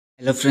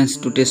Hello friends,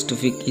 today's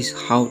topic is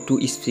how to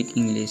speak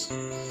English.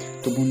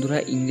 তো বন্ধুরা,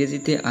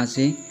 ইংরেজিতে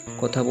আজে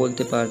কথা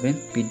বলতে পারবেন,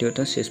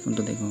 ভিডিওটা শেষ পর্যন্ত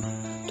দেখুন।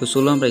 তো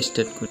চলো আমরা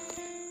স্টার্ট করি।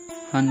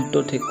 শান্ত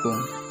থেকো,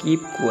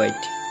 কিপ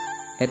কোয়াইট,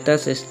 এটা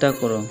চেষ্টা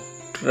করো,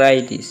 ট্রাই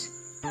দিস,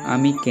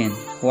 আমি কেন,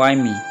 হোয়াই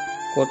মি,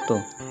 কত,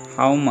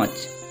 হাউ মাচ,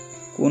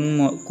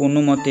 কোনো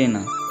মতে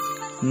না,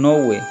 নো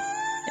ওয়ে,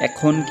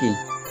 এখন কি,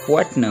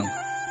 হোয়াট নাও,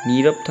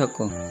 নীরব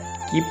থাকো,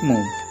 কিপ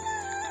মুভ,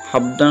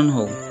 সাবধান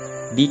হও,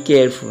 বি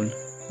কেয়ারফুল,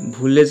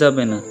 ভুলে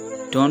যাবে না,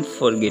 ডোন্ট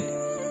ফরগেট,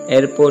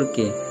 এরপর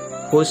কে,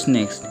 হোস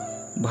নেক্সট,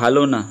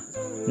 ভালো না,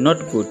 নট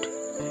গুড,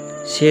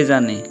 সে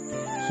জানে,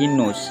 হি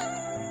নোস,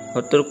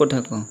 সতর্ক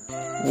থাকো,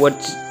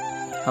 ওয়াচ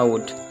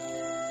আউট,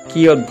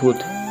 কি অদ্ভুত,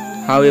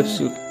 হাউ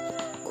অ্যাবসুড,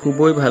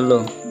 খুবই ভালো,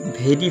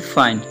 ভেরি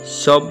ফাইন,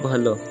 সব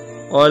ভালো,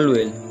 অল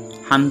ওয়েল,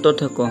 শান্ত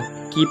থাকো,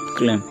 কিপ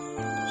ক্লেম,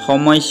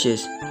 সময় শেষ,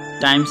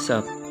 টাইমস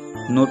আপ,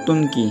 নতুন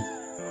কি,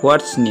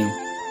 হোয়াটস নিউ,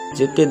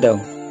 যেতে দাও,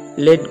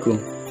 লেট গো,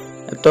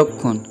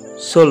 এতক্ষণ,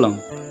 সো লং,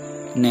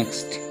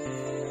 নেক্সট,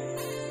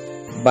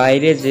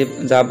 বাইরে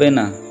যাবে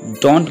না,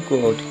 ডোন্ট গো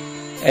আউট,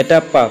 এটা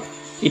পাপ,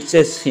 ইটস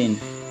এ সিন,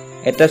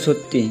 এটা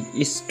সত্যি,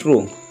 ইটস ট্রু,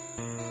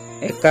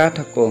 একা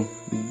থাকো,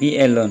 বি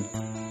এলোন,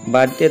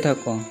 বাড়িতে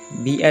থাকো,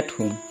 বি অ্যাট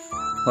হোম,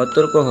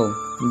 সতর্ক হও,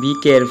 বি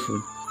কেয়ারফুল,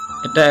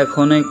 এটা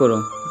এখনই করো,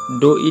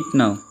 ডু ইট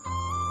নাও,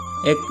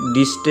 এক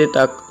দৃষ্টে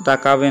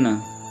তাকাবে না,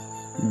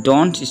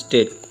 ডোন্ট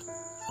স্টেট,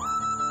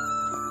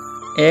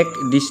 এক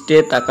দৃষ্টে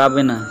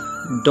তাকাবে না,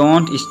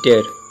 ডোন্ট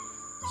স্টেয়ার,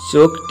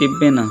 চোখ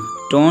টিপবে না,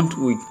 ডোন্ট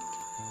উইক,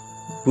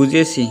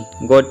 বুঝেছি,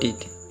 গট ইট,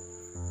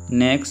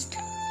 নেক্সট,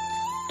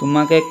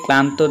 তোমাকে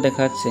ক্লান্ত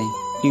দেখাচ্ছে,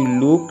 ইউ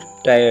লুক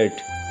টায়ার্ড,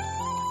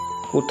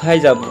 কোথায়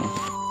যাব,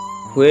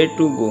 হোয়ার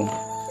টু গো,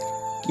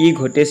 কি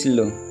ঘটেছিল,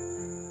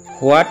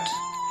 হোয়াট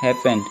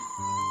হ্যাপেন্ড,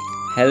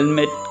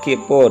 হেলমেটকে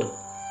পর,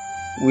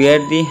 উইয়ার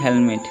দি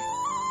হেলমেট,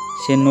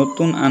 সে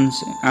নতুন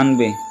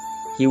আনবে,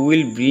 হি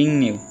উইল ব্রিং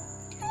নিউ,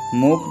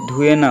 মুখ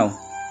ধুয়ে নাও,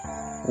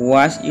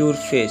 ওয়াশ ইউর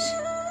ফেস,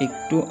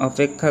 একটু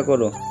অপেক্ষা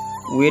করো,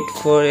 ওয়েট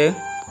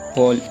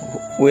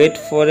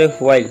ফর এ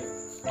হোয়াইল,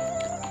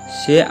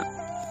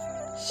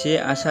 সে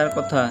আসার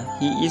কথা,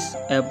 he is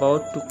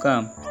about to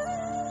come,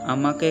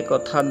 আমাকে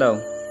কথা দাও,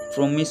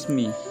 প্রমিস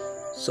মি,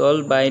 চল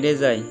বাইরে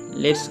যাই,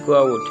 লেটস গো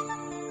আউট,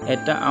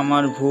 এটা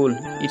আমার ভুল,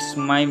 ইটস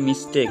মাই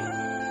মিস্টেক,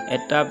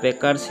 এটা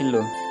বেকার ছিল,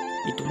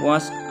 ইট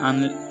ওয়াজ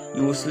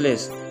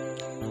ইউজলেস,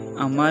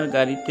 আমার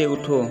গাড়িতে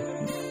উঠো,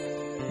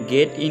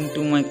 গেট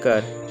ইনটু মাই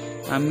কার,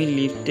 আমি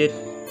লিফটে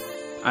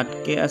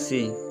আটকে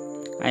আছি,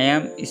 I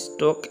am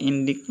stock in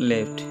the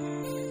left,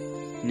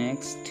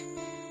 next,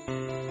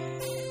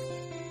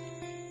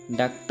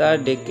 doctor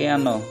ডেকে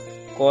আনো,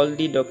 কল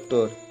দি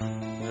ডক্টর,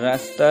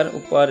 রাস্তার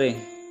উপারে,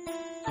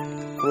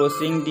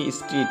 ক্রসিং দি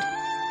স্ট্রিট,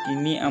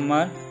 তিনি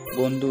আমার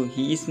বন্ধু,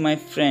 হি ইজ মাই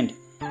ফ্রেন্ড,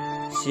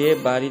 সে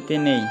বাড়িতে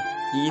নেই,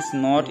 he is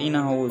not in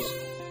house,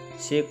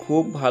 সে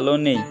খুব ভালো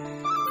নেই,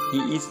 he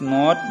is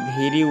not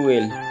very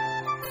well,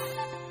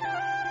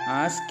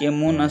 আজ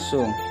কেমন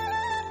আছো,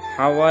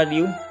 হাউ আর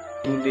ইউ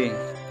টুডে,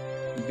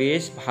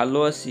 বেশ ভালো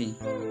আছি,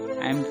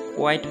 I am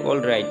quite all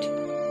right,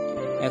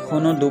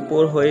 এখনো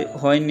দুপুর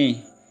হয়নি,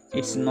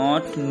 ইটস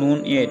নট নুন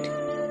ইয়েট,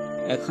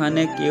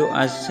 এখানে কেউ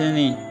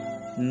আসছেনি,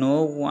 নো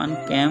ওয়ান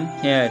ক্যাম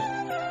হেয়ার,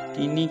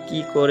 তিনি কি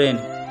করেন,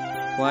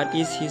 হোয়াট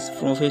ইজ হিজ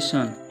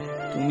প্রফেশন,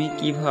 তুমি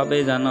কিভাবে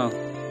জানো,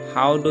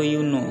 হাউ ডু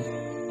ইউ নো,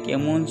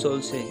 কেমন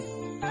চলছে,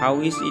 হাউ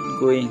ইজ ইট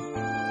গোয়িং,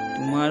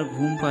 তোমার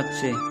ঘুম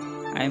পাচ্ছে,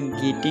 আই এম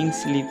গেটিং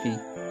স্লিপি,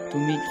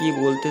 তুমি কি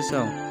বলতে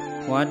চাও,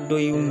 what do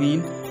you mean,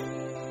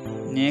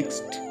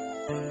 next,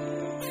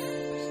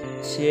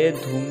 সে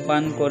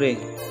ধূমপান করে,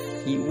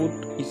 হি উড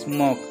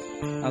স্মোক,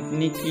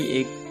 আপনি কি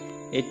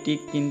এটি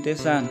কিনতে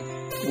চান,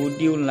 would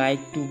you like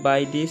to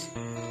by this,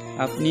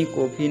 আপনি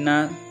কফি না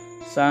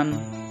চান,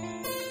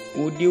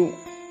 would you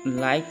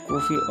like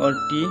coffee or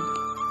টি,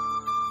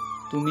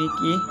 তুমি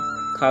কি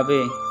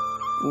খাবে,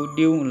 would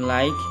you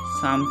like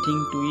something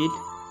to ইট,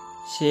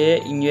 সে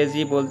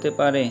ইংরেজি বলতে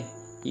পারে,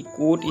 হি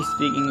কুড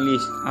স্পিক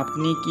ইংলিশ,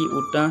 আপনি কি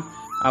ওটা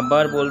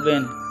আবার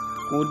বলবেন,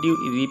 কুড ইউ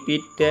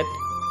রিপিট দ্যাট,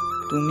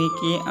 তুমি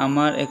কি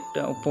আমার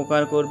একটা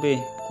উপকার করবে,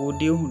 could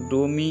you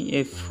do me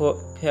a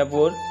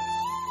favour,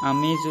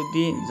 আমি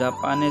যদি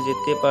জাপানে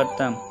যেতে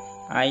পারতাম,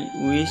 I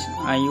wish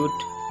I would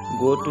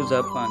go to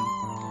Japan,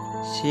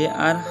 সে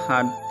আর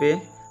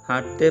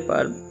হাঁটতে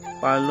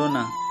পারল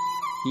না,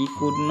 he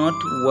could not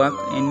walk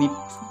any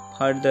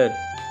further,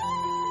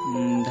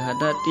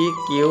 ধাঁধাটি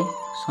কেউ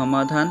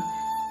সমাধান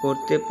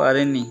করতে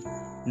পারেনি,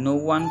 no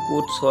one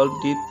could solve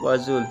the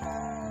puzzle,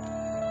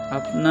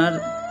 আপনার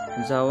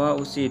যাওয়া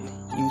উচিত,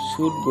 ইউ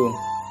শুড গো,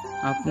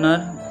 আপনার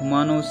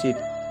ঘুমানো উচিত,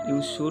 ইউ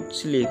শুড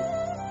স্লিপ,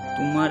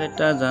 তোমার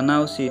এটা জানা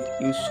উচিত,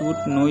 ইউ শুড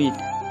নো ইট,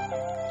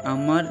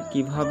 আমার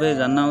কিভাবে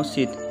জানা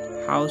উচিত,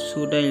 হাউ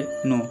শুড আই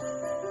নো,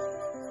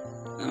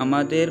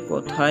 আমাদের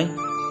কোথায়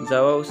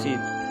যাওয়া উচিত,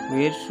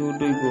 ওয়ের শুড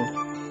উই গো,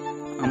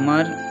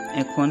 আমার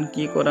এখন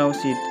কি করা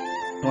উচিত,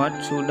 হোয়াট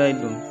শুড আই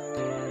ডু।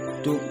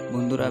 তো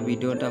বন্ধুরা,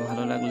 ভিডিওটা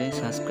ভালো লাগলে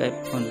সাবস্ক্রাইব,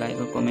 লাইক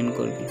ও কমেন্ট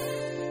করবে।